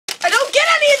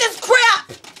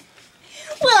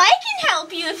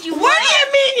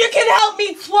you can help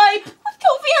me swipe?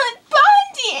 Covalent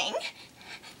bonding.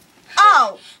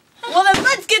 Oh, well then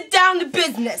let's get down to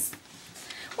business.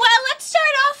 Well, let's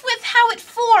start off with how it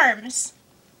forms.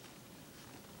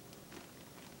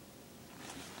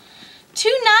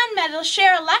 Two nonmetals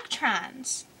share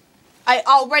electrons. I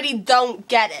already don't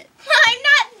get it. I'm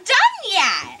not done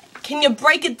yet. Can you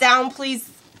break it down, please?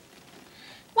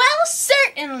 Well,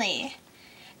 certainly.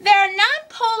 There are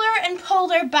nonpolar and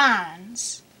polar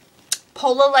bonds.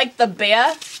 Polar like the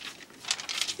bear?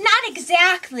 Not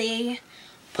exactly.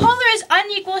 Polar is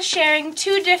unequal sharing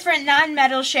two different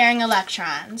nonmetals sharing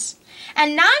electrons.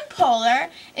 And nonpolar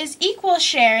is equal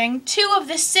sharing two of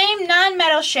the same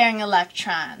nonmetal sharing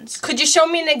electrons. Could you show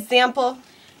me an example?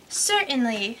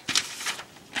 Certainly.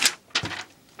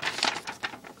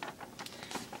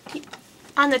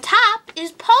 On the top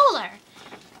is polar.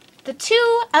 The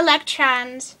two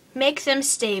electrons make them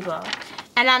stable.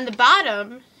 And on the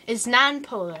bottom is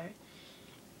nonpolar.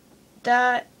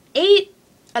 The 8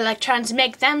 electrons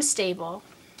make them stable.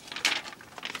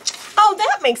 Oh,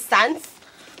 that makes sense.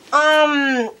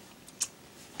 Aren't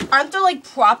there like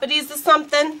properties or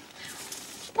something?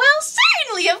 Well,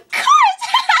 certainly, of course,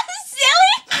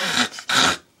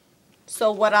 silly.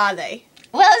 So what are they?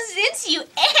 Well, since you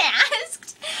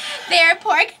asked, they are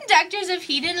poor conductors of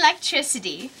heat and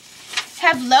electricity,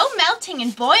 have low melting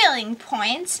and boiling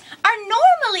points, are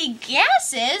normally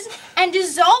gases, and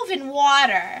dissolve in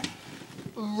water.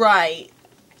 Right.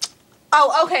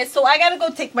 Oh, okay, so I gotta go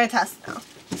take my test now.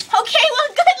 Okay, well,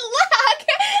 good luck.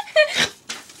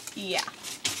 Yeah.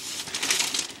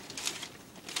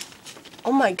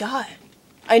 Oh my god.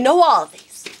 I know all of these.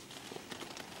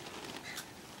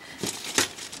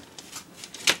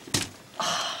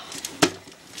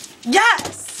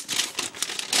 Yes!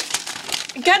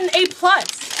 I got an A+. Well,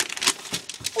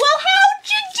 how'd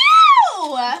you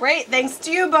do? Great, thanks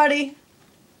to you, buddy.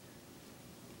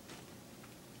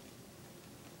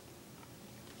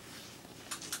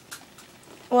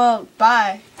 Well,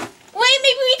 bye. Wait,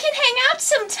 maybe we can hang out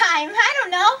sometime. I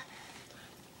don't know.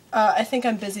 I think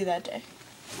I'm busy that day.